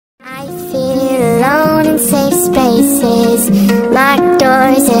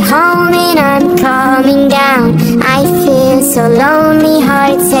so lonely,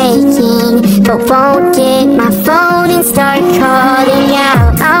 heart-taking, but won't get my phone and start calling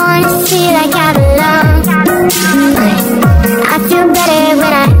out. I wanna feel like I belong, but I feel better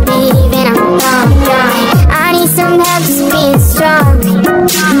when I leave and I'm gone. I need some help just being strong,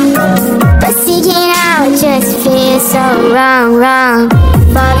 but seeking out just feels so wrong.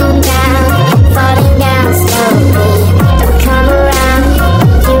 Falling down slowly. Don't come around,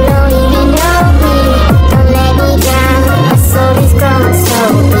 you don't even know me. Don't let me down, my soul is growing so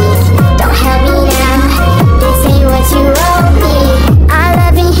weak. Don't help me now, this ain't what you owe me. I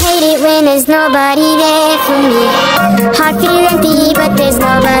love and hate it when there's nobody there for me. Heart feel empty, but there's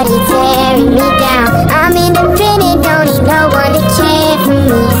nobody tearing me down. I'm independent, don't need no one to